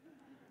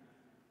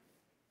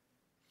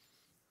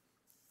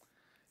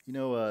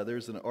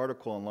There's an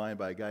article online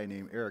by a guy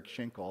named Eric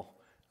Schenkel,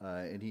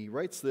 and he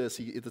writes this.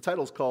 The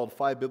title is called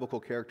Five Biblical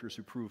Characters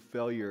Who Prove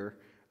Failure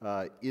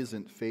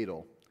Isn't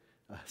Fatal.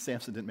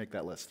 Samson didn't make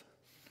that list.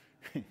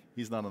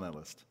 He's not on that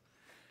list.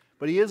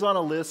 But he is on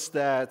a list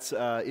that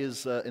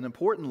is an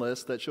important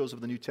list that shows up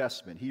in the New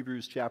Testament,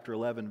 Hebrews chapter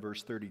 11,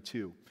 verse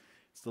 32.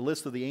 It's the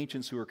list of the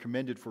ancients who are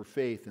commended for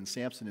faith, and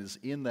Samson is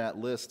in that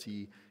list.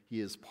 He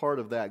is part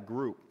of that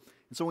group.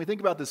 And so when we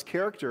think about this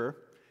character,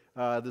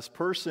 this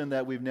person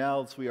that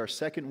this will be our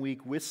second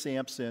week with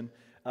Samson,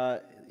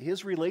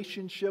 his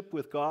relationship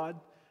with God,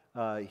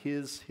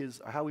 his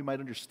how we might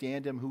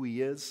understand him, who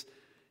he is,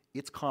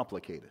 it's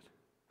complicated.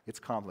 It's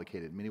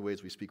complicated. In many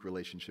ways we speak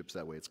relationships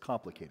that way. It's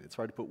complicated. It's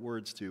hard to put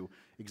words to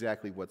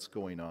exactly what's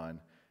going on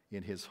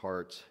in his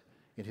heart,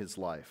 in his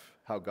life,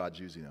 how God's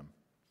using him.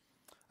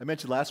 I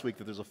mentioned last week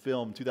that there's a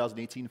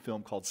 2018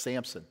 film called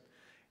Samson.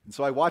 And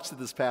so I watched it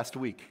this past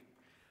week.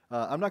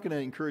 I'm not going to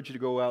encourage you to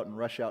go out and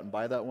rush out and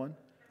buy that one.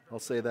 I'll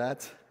say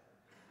that.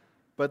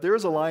 But there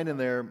is a line in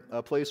there,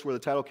 a place where the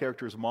title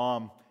character's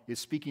mom is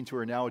speaking to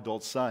her now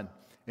adult son.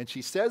 And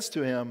she says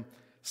to him,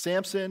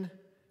 "Samson,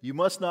 you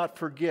must not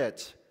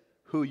forget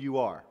who you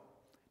are."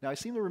 Now, I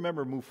seem to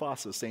remember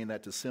Mufasa saying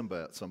that to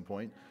Simba at some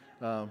point.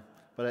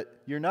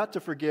 But you're not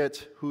to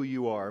forget who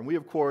you are. And we,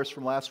 of course,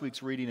 from last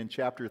week's reading in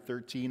chapter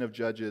 13 of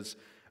Judges,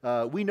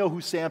 we know who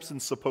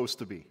Samson's supposed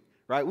to be,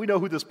 right? We know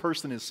who this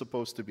person is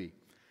supposed to be.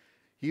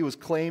 He was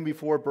claimed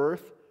before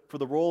birth for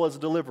the role as a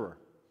deliverer.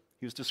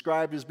 He was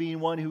described as being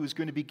one who was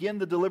going to begin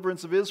the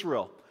deliverance of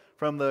Israel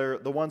from the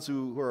ones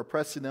who are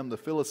oppressing them, the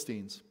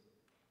Philistines.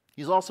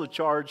 He's also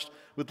charged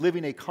with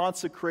living a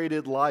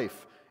consecrated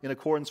life in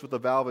accordance with the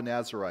vow of a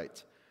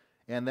Nazirite.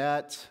 And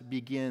that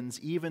begins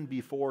even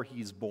before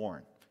he's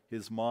born.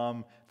 His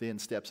mom then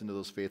steps into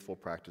those faithful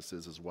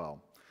practices as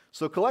well.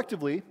 So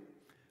collectively,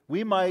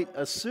 we might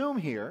assume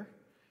here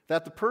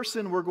that the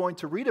person we're going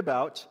to read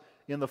about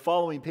in the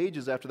following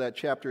pages after that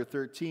chapter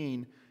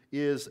 13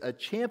 is a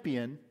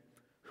champion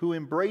who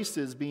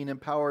embraces being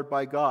empowered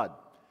by God.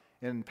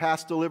 In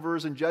past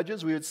deliverers and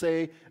judges, we would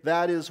say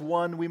that is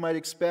one we might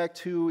expect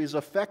who is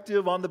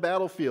effective on the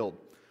battlefield,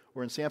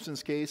 or in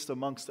Samson's case,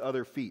 amongst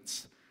other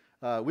feats.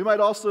 We might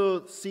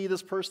also see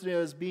this person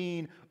as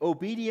being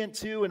obedient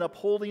to and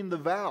upholding the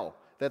vow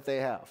that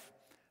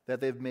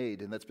they've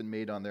made, and that's been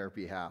made on their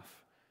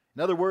behalf.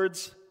 In other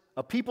words,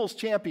 a people's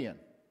champion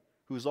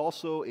who's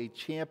also a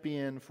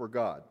champion for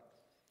God.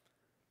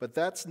 But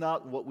that's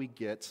not what we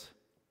get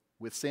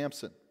with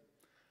Samson.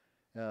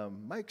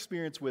 My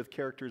experience with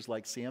characters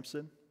like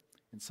Samson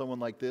and someone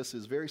like this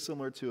is very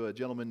similar to a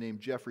gentleman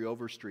named Jeffrey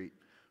Overstreet,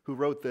 who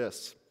wrote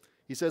this.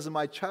 He says, "In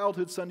my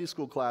childhood Sunday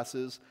school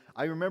classes,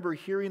 I remember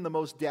hearing the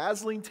most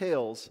dazzling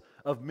tales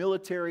of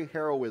military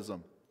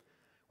heroism.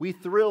 We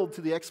thrilled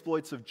to the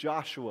exploits of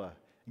Joshua,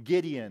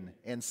 Gideon,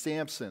 and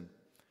Samson,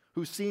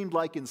 who seemed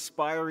like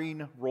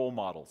inspiring role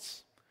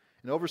models."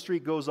 And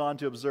Overstreet goes on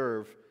to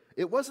observe,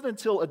 "It wasn't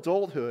until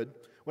adulthood,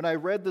 when I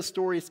read the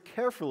stories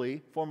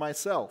carefully for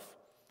myself,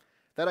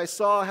 that I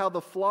saw how the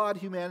flawed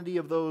humanity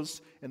of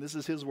those," and this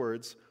is his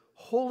words,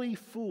 "holy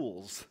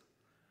fools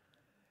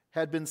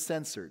had been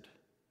censored.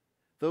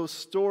 Those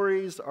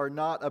stories are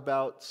not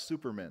about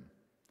supermen.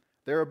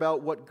 They're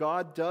about what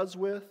God does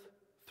with,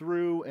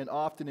 through, and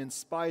often in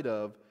spite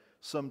of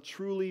some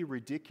truly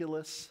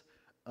ridiculous,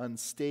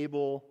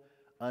 unstable,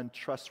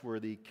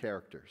 untrustworthy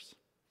characters."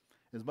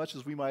 As much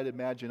as we might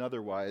imagine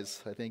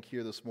otherwise, I think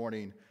here this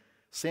morning,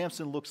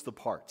 Samson looks the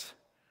part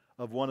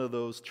of one of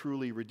those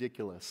truly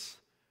ridiculous,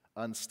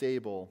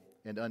 unstable,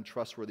 and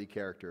untrustworthy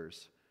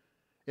characters.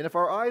 And if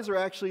our eyes are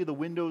actually the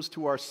windows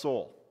to our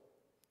soul,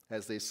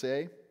 as they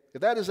say,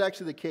 if that is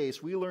actually the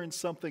case, we learn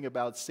something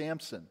about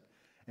Samson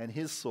and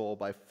his soul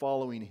by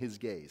following his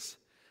gaze.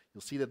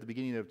 You'll see that at the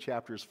beginning of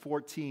chapters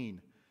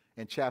 14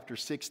 and chapter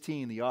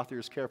 16, the author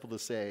is careful to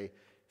say,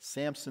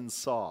 Samson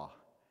saw,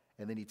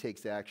 and then he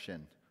takes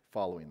action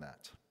following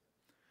that.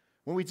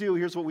 When we do,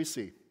 here's what we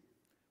see.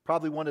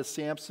 Probably one of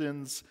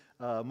Samson's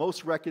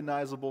most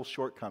recognizable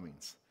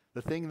shortcomings.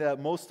 The thing that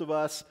most of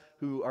us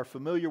who are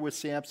familiar with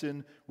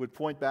Samson would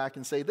point back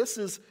and say, this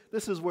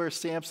is where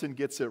Samson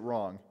gets it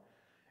wrong.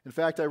 In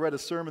fact, I read a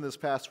sermon this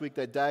past week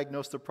that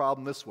diagnosed the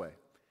problem this way,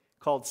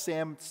 called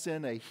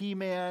Samson a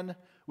he-man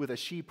with a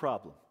she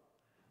problem.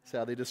 That's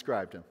how they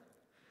described him.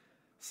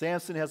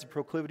 Samson has a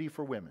proclivity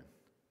for women,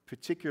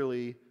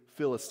 particularly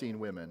Philistine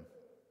women.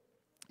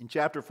 In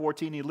chapter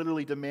 14, he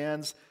literally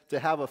demands to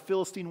have a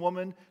Philistine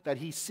woman that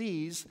he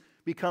sees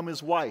become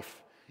his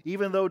wife,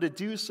 even though to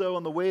do so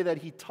in the way that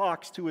he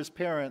talks to his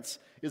parents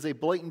is a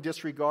blatant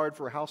disregard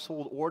for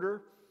household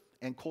order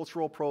and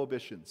cultural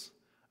prohibitions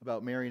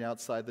about marrying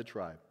outside the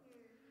tribe.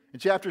 In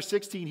chapter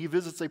 16, he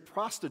visits a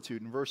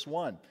prostitute in verse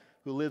 1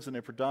 who lives in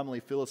a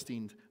predominantly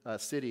Philistine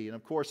city. And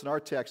of course, in our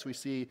text, we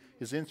see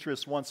his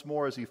interest once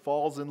more as he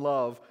falls in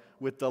love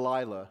with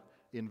Delilah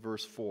in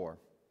verse 4.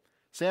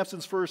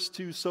 Samson's first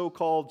two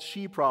so-called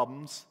she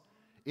problems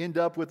end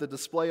up with a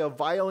display of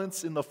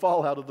violence in the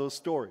fallout of those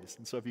stories.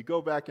 And so if you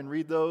go back and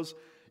read those,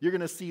 you're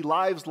going to see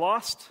lives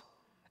lost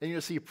and you're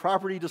going to see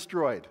property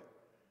destroyed.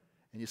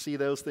 And you see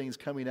those things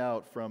coming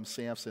out from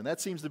Samson.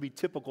 That seems to be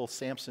typical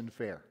Samson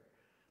fare.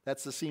 That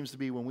seems to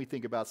be when we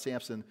think about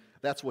Samson,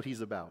 that's what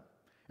he's about.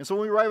 And so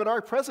when we arrive at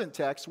our present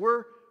text,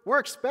 we're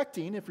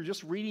expecting, if you're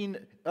just reading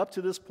up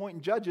to this point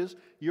in Judges,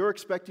 you're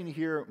expecting to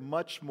hear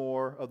much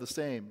more of the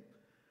same.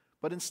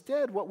 But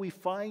instead, what we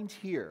find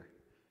here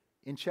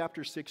in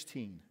chapter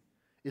 16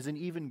 is an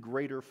even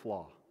greater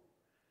flaw.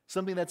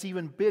 Something that's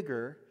even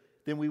bigger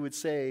than we would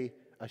say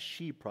a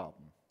she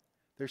problem.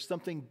 There's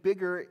something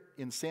bigger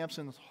in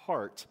Samson's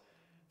heart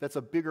that's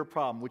a bigger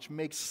problem, which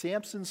makes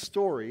Samson's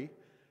story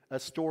a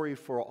story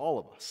for all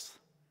of us,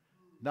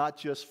 not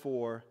just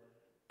for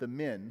the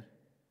men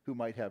who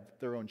might have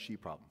their own she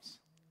problems.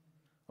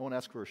 I want to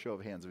ask for a show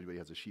of hands if anybody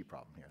has a she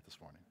problem here this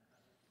morning.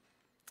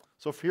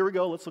 So here we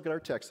go. Let's look at our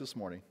text this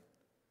morning,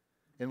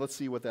 and let's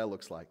see what that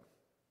looks like.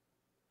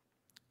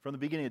 From the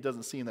beginning, it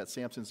doesn't seem that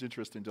Samson's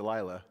interest in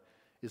Delilah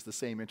is the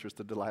same interest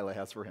that Delilah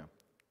has for him.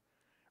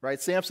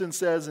 Right? Samson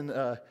says in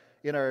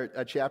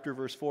our chapter,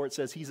 verse 4, it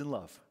says he's in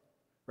love.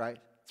 Right?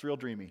 It's real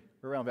dreamy.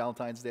 We're around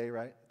Valentine's Day,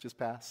 right? Just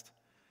passed.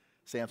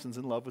 Samson's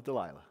in love with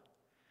Delilah.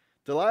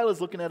 Delilah's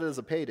looking at it as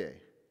a payday,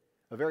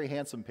 a very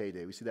handsome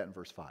payday. We see that in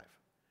verse 5.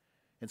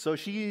 And so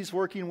she's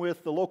working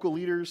with the local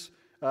leaders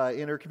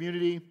in her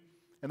community,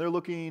 and they're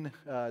looking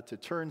to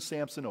turn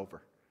Samson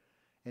over.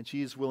 And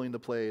she's willing to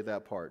play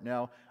that part.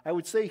 Now, I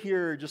would say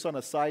here, just on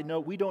a side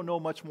note, we don't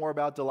know much more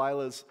about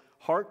Delilah's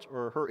heart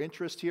or her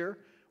interest here.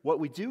 What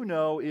we do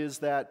know is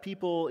that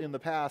people in the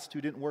past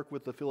who didn't work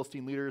with the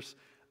Philistine leaders,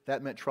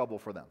 that meant trouble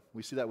for them.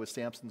 We see that with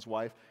Samson's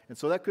wife. And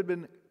so that could have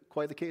been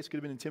quite the case. Could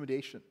have been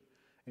intimidation.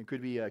 And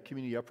could be a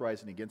community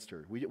uprising against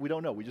her. We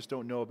don't know. We just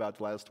don't know about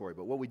Delilah's story.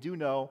 But what we do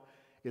know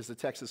is the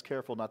text is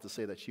careful not to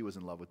say that she was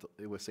in love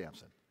with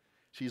Samson.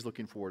 She's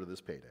looking forward to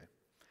this payday.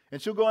 And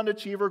she'll go on to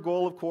achieve her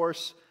goal, of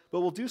course, but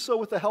will do so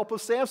with the help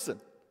of Samson.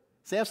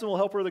 Samson will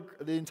help her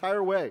the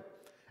entire way.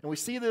 And we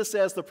see this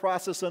as the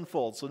process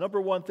unfolds. So number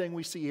one thing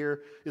we see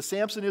here is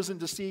Samson isn't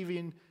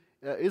deceived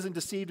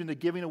into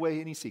giving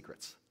away any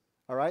secrets.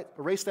 All right?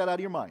 Erase that out of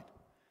your mind.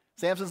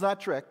 Samson's not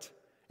tricked,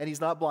 and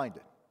he's not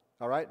blinded.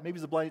 All right? Maybe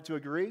he's blinded to a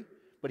degree,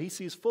 but he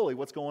sees fully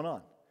what's going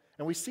on.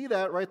 And we see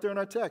that right there in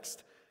our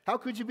text. How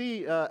could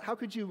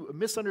you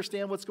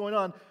misunderstand what's going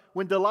on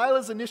when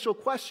Delilah's initial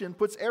question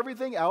puts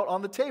everything out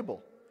on the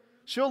table?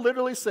 She'll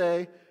literally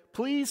say,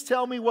 "Please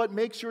tell me what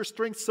makes your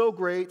strength so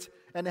great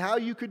and how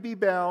you could be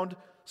bound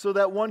so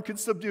that one could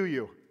subdue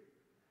you."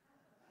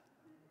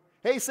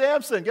 Hey,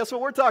 Samson, guess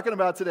what we're talking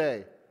about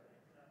today?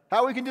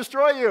 How we can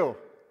destroy you.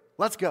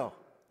 Let's go.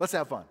 Let's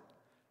have fun.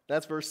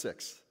 That's verse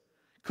 6.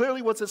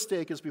 Clearly what's at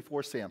stake is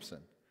before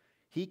Samson.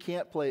 He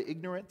can't play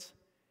ignorant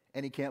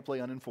and he can't play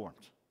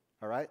uninformed.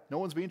 All right? No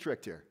one's being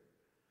tricked here.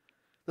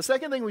 The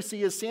second thing we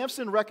see is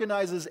Samson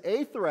recognizes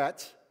a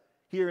threat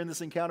here in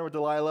this encounter with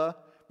Delilah,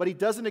 but he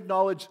doesn't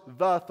acknowledge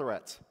the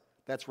threat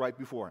that's right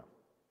before him.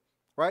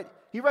 Right?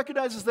 He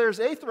recognizes there's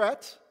a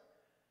threat,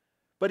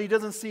 but he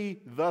doesn't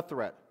see the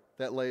threat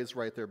that lays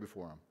right there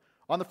before him.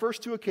 On the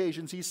first two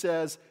occasions, he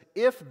says,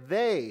 "If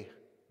they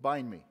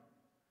bind me."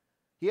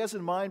 He has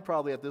in mind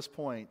probably at this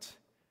point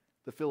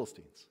the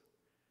Philistines.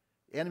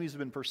 Enemies have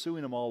been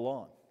pursuing him all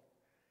along.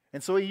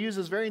 And so he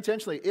uses very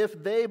intentionally,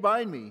 "if they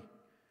bind me,"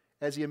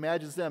 as he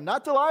imagines them.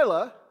 Not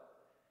Delilah.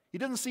 He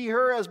doesn't see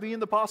her as being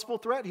the possible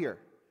threat here.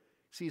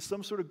 He sees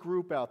some sort of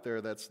group out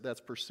there that's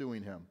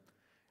pursuing him.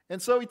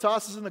 And so he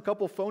tosses in a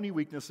couple phony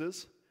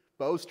weaknesses.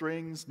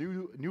 Bowstrings,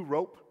 new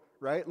rope,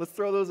 right? Let's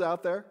throw those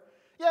out there.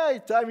 Yeah,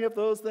 tie me up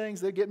those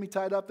things. They get me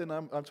tied up, then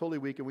I'm totally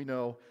weak, and we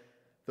know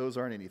those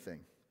aren't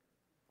anything.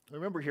 I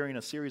remember hearing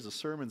a series of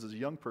sermons as a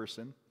young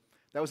person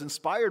that was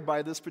inspired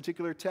by this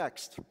particular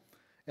text.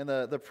 And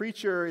the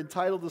preacher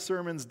entitled the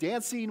sermons,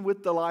 "Dancing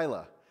with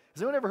Delilah."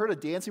 Has anyone ever heard a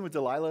Dancing with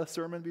Delilah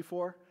sermon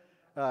before?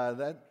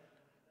 I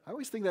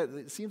always think that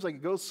it seems like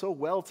it goes so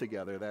well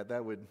together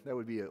that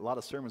would be a lot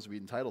of sermons would be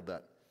entitled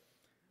that.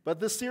 But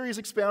this series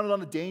expounded on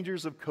the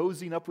dangers of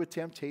cozying up with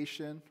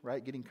temptation,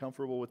 right? Getting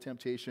comfortable with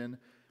temptation,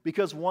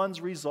 because one's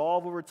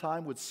resolve over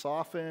time would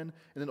soften,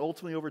 and then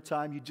ultimately over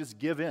time you just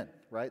give in,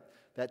 right?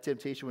 That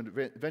temptation would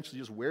eventually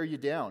just wear you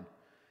down. And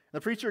the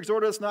preacher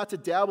exhorted us not to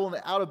dabble in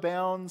the out of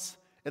bounds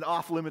and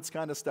off-limits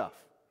kind of stuff.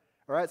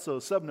 All right, so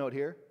subnote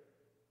here.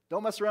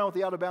 Don't mess around with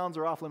the out-of-bounds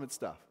or off-limits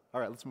stuff. All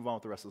right, let's move on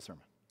with the rest of the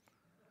sermon.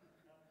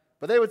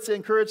 But they would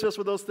encourage us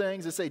with those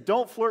things. They say,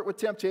 don't flirt with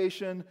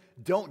temptation.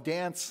 Don't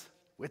dance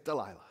with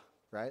Delilah,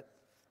 right?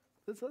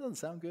 That doesn't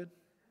sound good.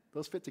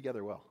 Those fit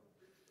together well.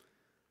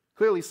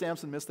 Clearly,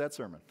 Samson missed that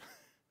sermon.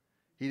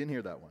 He didn't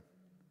hear that one.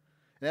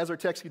 And as our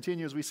text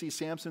continues, we see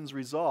Samson's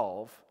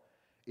resolve.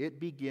 It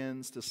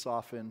begins to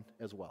soften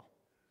as well.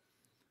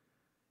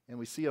 And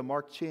we see a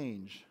marked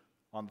change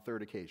on the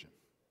third occasion.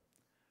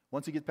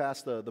 Once you get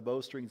past the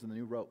bowstrings and the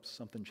new ropes,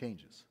 something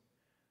changes.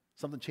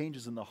 Something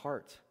changes in the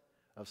heart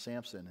of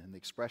Samson and the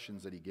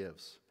expressions that he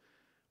gives.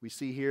 We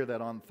see here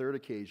that on the third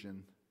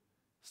occasion,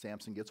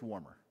 Samson gets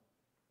warmer.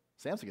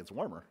 Samson gets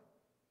warmer?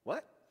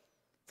 What?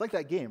 It's like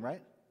that game,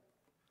 right?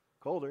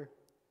 Colder,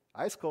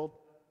 ice cold.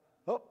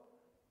 Oh,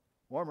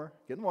 warmer,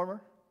 getting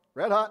warmer.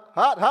 Red hot,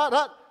 hot, hot,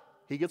 hot.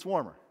 he gets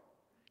warmer.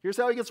 Here's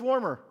how he gets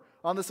warmer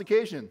on this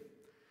occasion.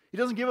 He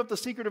doesn't give up the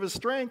secret of his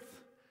strength,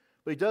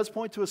 but he does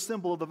point to a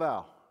symbol of the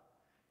vow.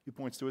 He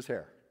points to his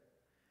hair.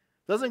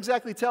 Doesn't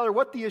exactly tell her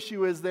what the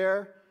issue is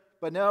there,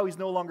 but now he's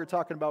no longer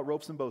talking about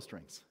ropes and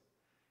bowstrings.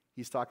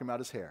 He's talking about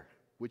his hair,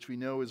 which we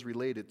know is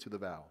related to the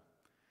vow.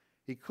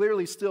 He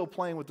clearly still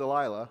playing with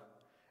Delilah,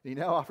 and he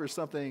now offers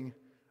something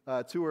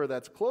to her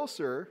that's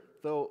closer,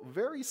 though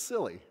very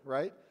silly,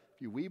 right?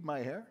 If you weave my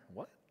hair,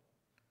 what?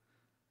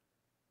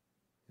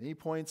 And he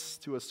points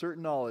to a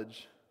certain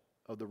knowledge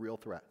of the real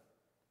threat.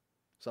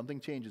 Something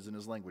changes in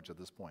his language at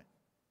this point.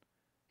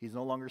 He's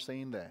no longer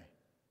saying they.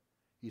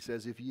 He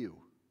says, if you.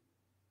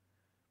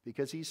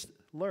 Because he's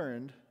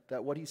learned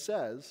that what he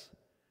says,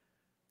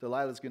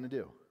 Delilah's going to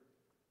do.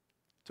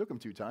 Took him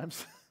 2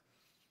 times.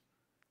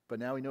 But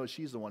now he knows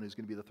she's the one who's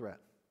going to be the threat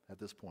at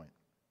this point.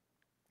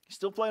 He's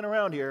still playing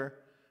around here,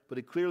 but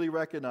he clearly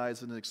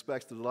recognizes and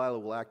expects that Delilah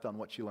will act on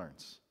what she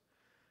learns,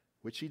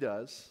 which she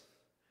does,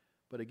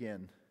 but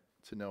again,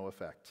 to no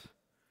effect.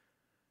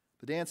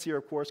 The dance here,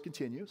 of course,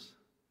 continues,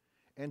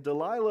 and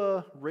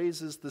Delilah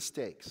raises the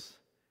stakes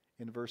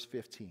in verse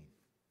 15.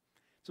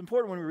 It's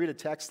important when we read a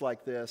text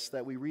like this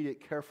that we read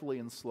it carefully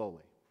and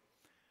slowly.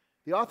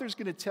 The author's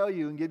going to tell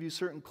you and give you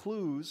certain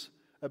clues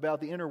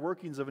about the inner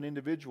workings of an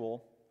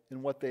individual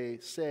and what they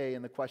say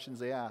and the questions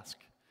they ask.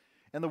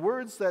 And the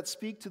words that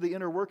speak to the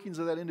inner workings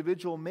of that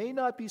individual may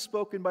not be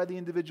spoken by the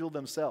individual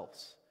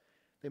themselves.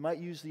 They might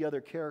use the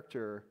other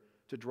character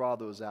to draw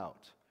those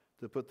out,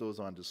 to put those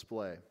on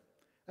display.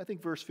 I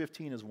think verse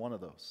 15 is one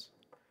of those.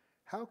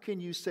 How can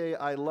you say,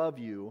 I love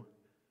you,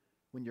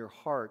 when your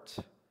heart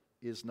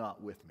is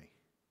not with me?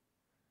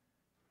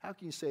 How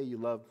can you say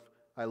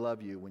I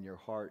love you when your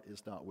heart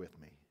is not with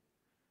me?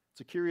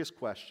 It's a curious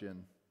question,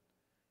 and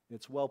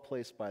it's well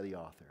placed by the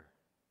author.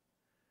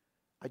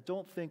 I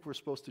don't think we're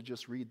supposed to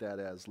just read that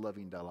as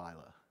loving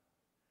Delilah.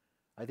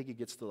 I think it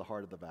gets to the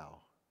heart of the vow,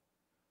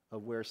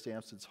 of where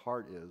Samson's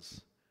heart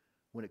is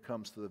when it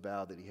comes to the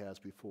vow that he has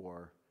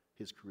before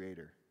his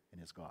Creator and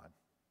his God.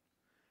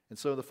 And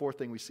so the fourth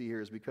thing we see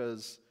here is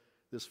because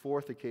this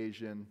fourth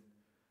occasion,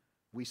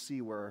 we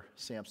see where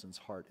Samson's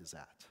heart is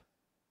at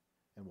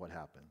and what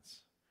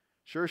happens.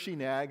 Sure, she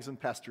nags and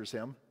pesters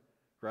him,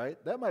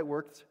 right? That might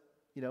work,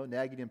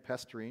 nagging and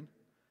pestering.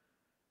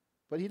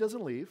 But he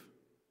doesn't leave.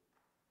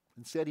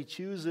 Instead, he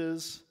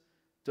chooses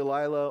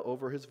Delilah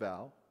over his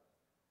vow.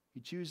 He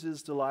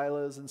chooses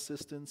Delilah's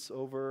insistence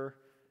over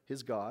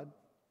his God.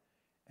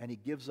 And he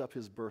gives up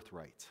his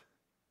birthright.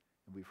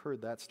 And we've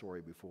heard that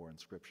story before in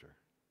Scripture.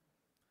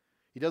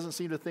 He doesn't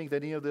seem to think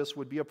that any of this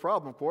would be a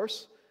problem, of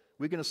course.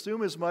 We can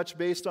assume as much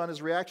based on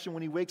his reaction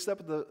when he wakes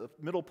up at the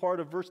middle part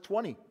of verse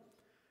 20.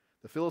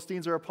 The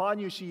Philistines are upon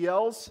you, she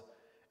yells.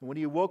 And when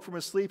he awoke from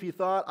his sleep, he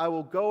thought, I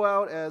will go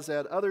out as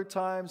at other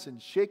times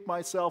and shake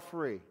myself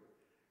free.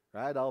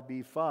 Right? I'll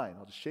be fine.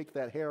 I'll just shake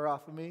that hair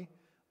off of me.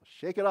 I'll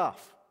shake it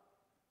off.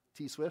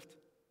 T. Swift,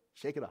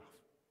 shake it off.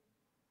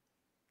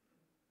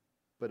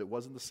 But it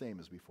wasn't the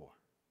same as before.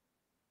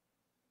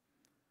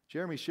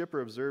 Jeremy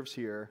Schipper observes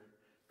here,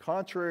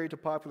 contrary to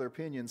popular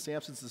opinion,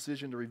 Samson's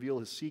decision to reveal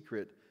his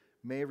secret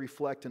may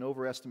reflect an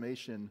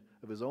overestimation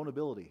of his own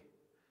ability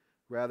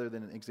rather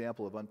than an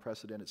example of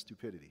unprecedented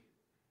stupidity.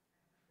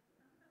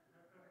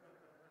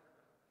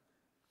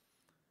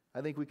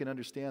 I think we can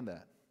understand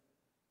that.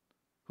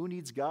 Who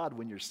needs God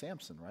when you're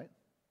Samson, right?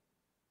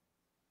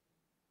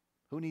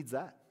 Who needs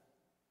that?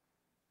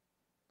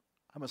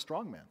 I'm a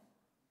strong man.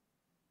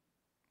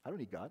 I don't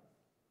need God.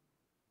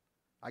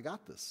 I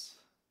got this.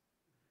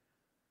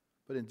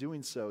 But in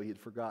doing so, he had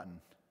forgotten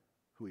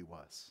who he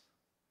was.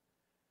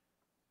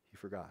 He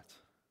forgot.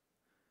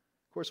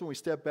 Of course, when we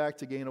step back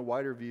to gain a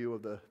wider view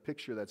of the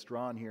picture that's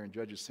drawn here in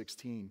Judges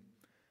 16,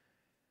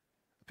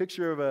 a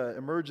picture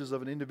emerges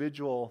of an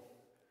individual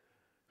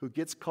who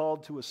gets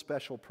called to a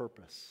special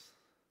purpose.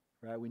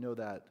 Right? We know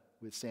that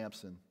with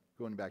Samson,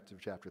 going back to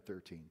chapter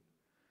 13.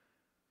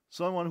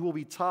 Someone who will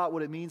be taught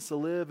what it means to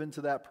live into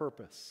that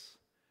purpose.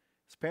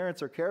 His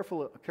parents are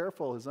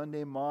careful, his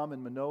unnamed mom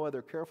and Manoah,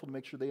 they're careful to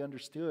make sure they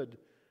understood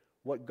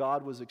what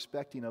God was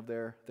expecting of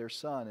their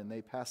son, and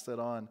they passed that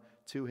on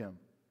to him.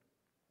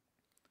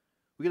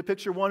 We get a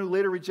picture of one who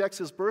later rejects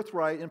his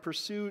birthright in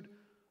pursuit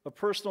of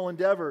personal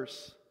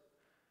endeavors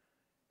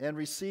and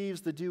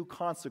receives the due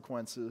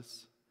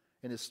consequences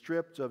and is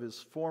stripped of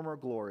his former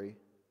glory,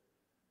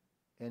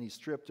 and he's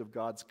stripped of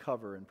God's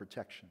cover and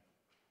protection.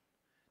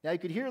 Now you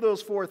could hear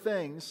those 4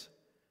 things: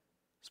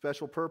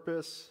 special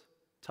purpose,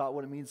 taught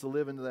what it means to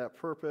live into that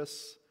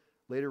purpose,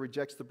 later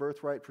rejects the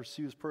birthright,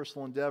 pursues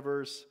personal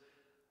endeavors,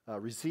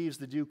 receives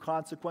the due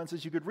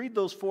consequences. You could read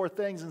those 4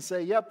 things and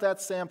say, yep,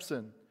 that's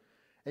Samson.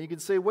 And you can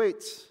say,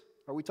 wait,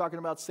 are we talking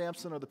about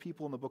Samson or the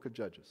people in the book of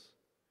Judges?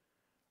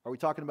 Are we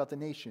talking about the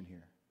nation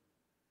here?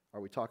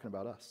 Are we talking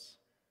about us?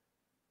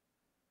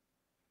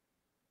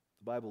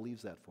 The Bible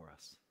leaves that for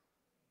us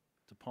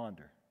to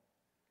ponder,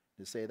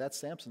 to say that's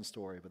Samson's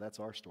story, but that's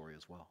our story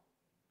as well.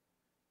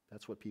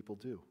 That's what people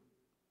do.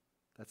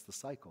 That's the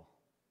cycle.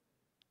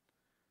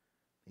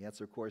 The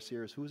answer, of course,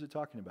 here is, who is it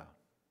talking about?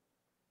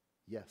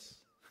 Yes,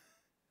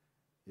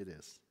 It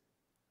is.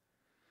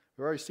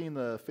 We've already seen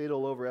the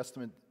fatal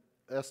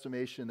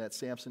overestimation that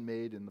Samson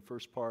made in the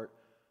first part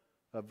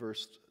of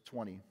verse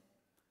 20.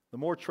 The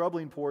more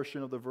troubling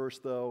portion of the verse,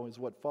 though, is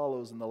what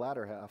follows in the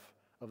latter half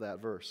of that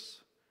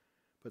verse.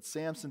 But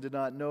Samson did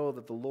not know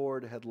that the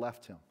Lord had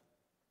left him.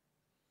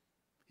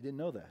 He didn't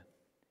know that.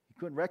 He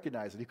couldn't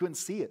recognize it. He couldn't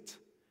see it.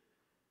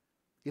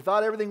 He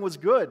thought everything was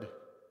good.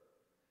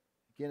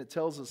 Again, it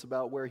tells us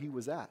about where he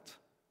was at,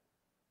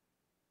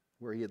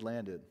 where he had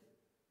landed.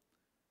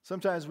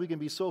 Sometimes we can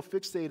be so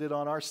fixated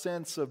on our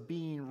sense of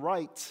being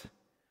right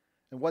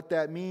and what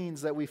that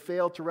means that we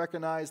fail to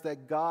recognize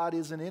that God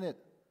isn't in it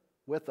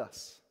with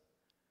us,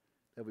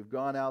 that we've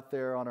gone out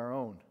there on our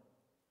own.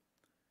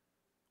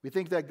 We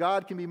think that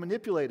God can be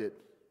manipulated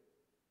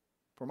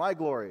for my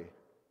glory,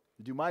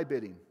 to do my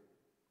bidding,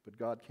 but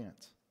God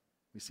can't.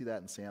 We see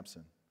that in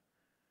Samson.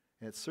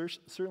 And it's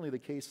certainly the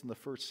case in the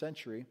first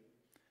century.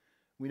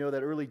 We know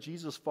that early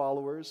Jesus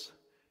followers,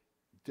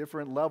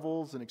 different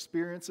levels and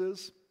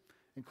experiences,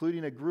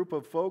 including a group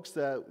of folks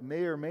that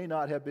may or may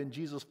not have been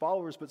Jesus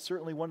followers, but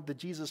certainly wanted the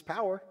Jesus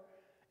power.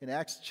 In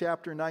Acts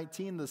chapter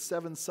 19, the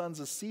 7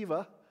 sons of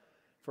Sceva,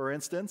 for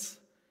instance,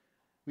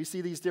 we see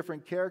these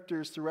different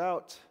characters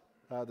throughout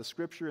the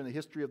Scripture and the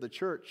history of the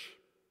church.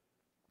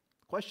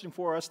 The question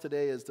for us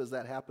today is, does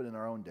that happen in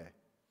our own day?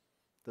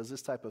 Does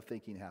this type of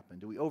thinking happen?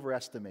 Do we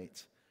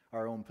overestimate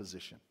our own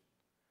position?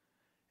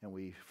 And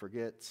we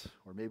forget,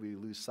 or maybe we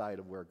lose sight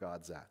of where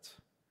God's at.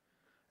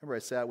 I remember I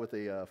sat with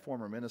a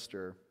former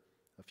minister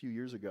a few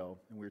years ago,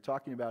 and we were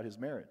talking about his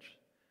marriage.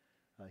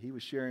 He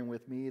was sharing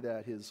with me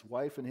that his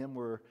wife and him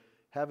were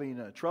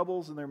having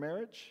troubles in their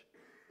marriage,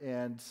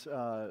 and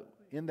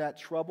in that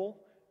trouble,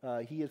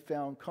 he had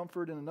found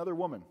comfort in another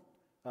woman.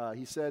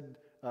 He said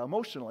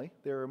emotionally,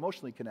 they were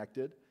emotionally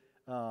connected,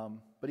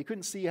 but he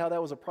couldn't see how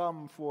that was a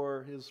problem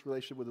for his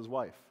relationship with his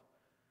wife.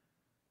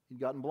 He'd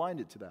gotten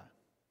blinded to that.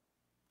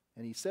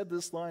 And he said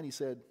this line, he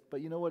said,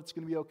 but you know what, it's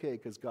going to be okay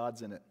because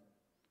God's in it.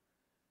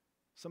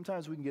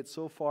 Sometimes we can get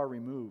so far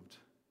removed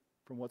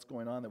from what's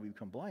going on that we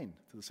become blind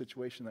to the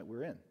situation that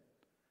we're in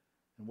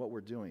and what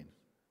we're doing,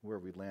 where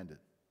we landed.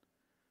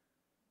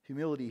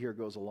 Humility here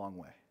goes a long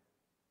way.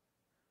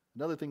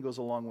 Another thing goes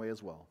a long way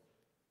as well.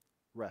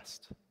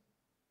 Rest.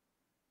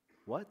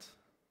 What?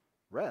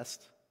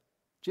 Rest?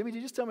 Jimmy, did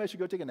you just tell me I should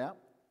go take a nap?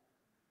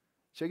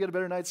 Should I get a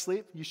better night's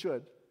sleep? You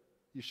should.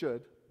 You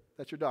should.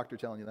 That's your doctor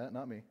telling you that,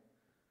 not me.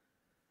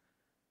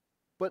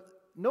 But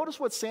notice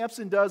what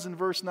Samson does in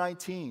verse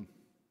 19.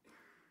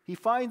 He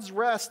finds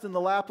rest in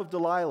the lap of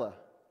Delilah.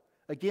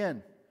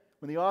 Again,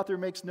 when the author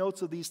makes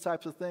notes of these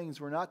types of things,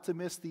 we're not to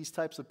miss these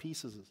types of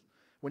pieces.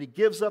 When he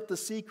gives up the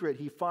secret,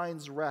 he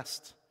finds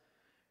rest.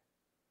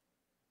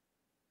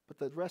 But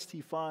the rest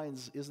he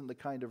finds isn't the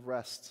kind of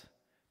rest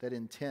that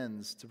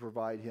intends to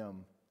provide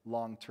him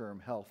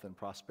long-term health and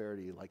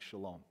prosperity like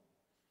shalom.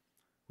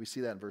 We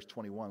see that in verse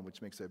 21,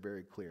 which makes that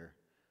very clear,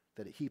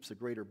 that it heaps a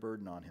greater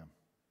burden on him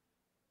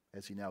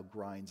as he now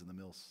grinds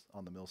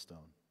on the millstone.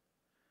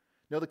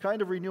 Now, the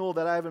kind of renewal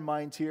that I have in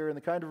mind here and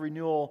the kind of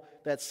renewal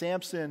that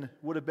Samson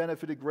would have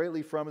benefited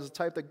greatly from is the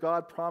type that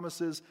God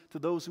promises to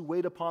those who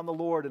wait upon the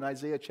Lord in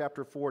Isaiah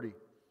chapter 40.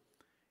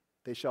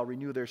 They shall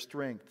renew their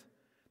strength.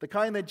 The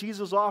kind that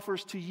Jesus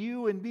offers to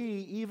you and me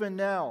even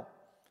now.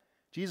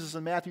 Jesus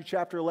in Matthew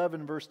chapter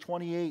 11, verse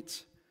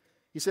 28,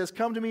 he says,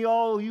 "Come to me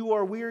all you who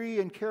are weary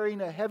and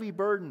carrying a heavy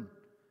burden,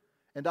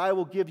 and I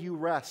will give you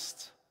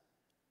rest."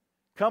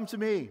 Come to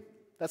me.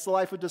 That's the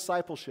life of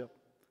discipleship.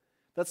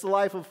 That's the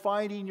life of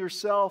finding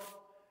yourself,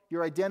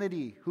 your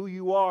identity, who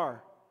you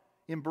are,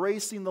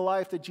 embracing the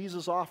life that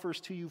Jesus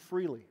offers to you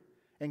freely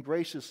and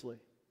graciously,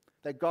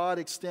 that God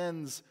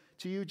extends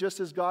to you just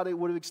as God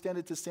would have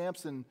extended to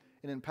Samson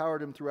and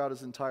empowered him throughout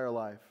his entire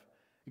life.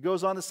 He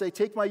goes on to say,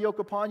 "Take my yoke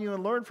upon you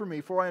and learn from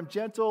me, for I am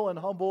gentle and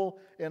humble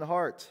in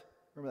heart."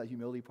 Remember that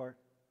humility part?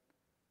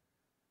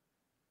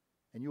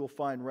 "And you will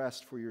find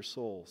rest for your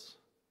souls.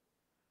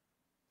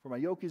 For my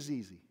yoke is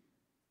easy,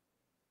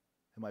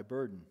 and my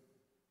burden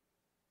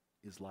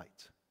is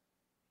light."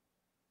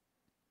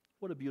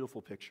 What a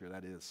beautiful picture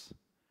that is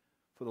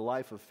for the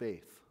life of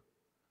faith,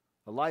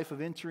 a life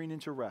of entering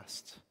into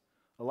rest,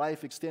 a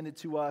life extended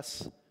to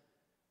us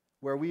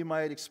where we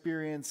might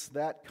experience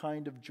that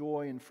kind of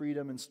joy and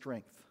freedom and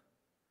strength,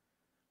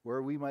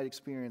 where we might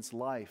experience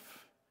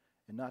life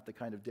and not the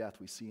kind of death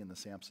we see in the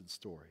Samson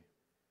story.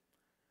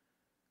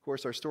 Of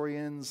course, our story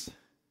ends,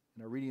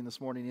 and our reading this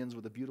morning ends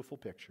with a beautiful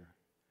picture.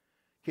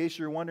 In case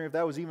you're wondering if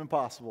that was even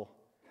possible,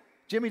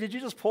 Jimmy, did you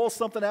just pull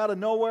something out of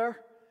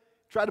nowhere?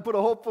 Try to put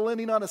a hopeful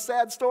ending on a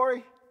sad story?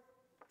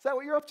 Is that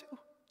what you're up to?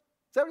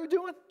 Is that what you're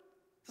doing?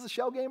 Is this a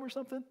shell game or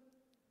something?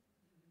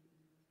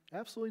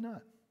 Absolutely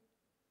not.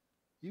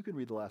 You can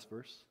read the last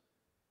verse.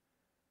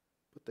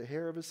 "But the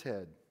hair of his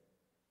head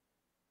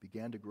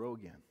began to grow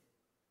again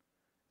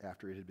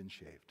after it had been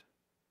shaved."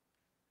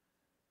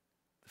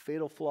 The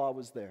fatal flaw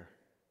was there,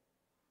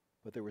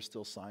 but there were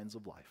still signs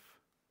of life.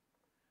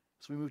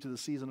 As we move to the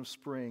season of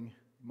spring,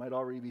 you might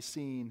already be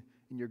seeing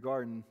in your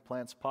garden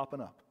plants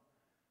popping up,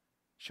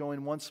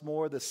 showing once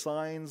more the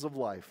signs of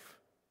life.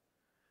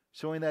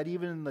 showing that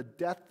even in the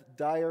death,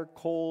 dire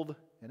cold,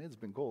 and it's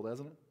been cold,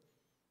 hasn't it,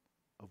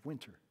 of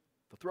winter,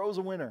 the throes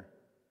of winter,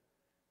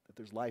 that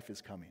there's life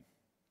is coming.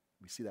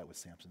 We see that with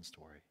Samson's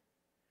story.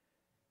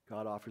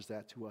 God offers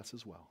that to us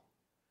as well.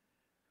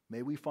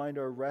 May we find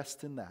our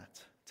rest in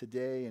that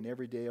today and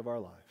every day of our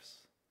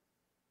lives.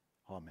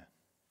 Amen.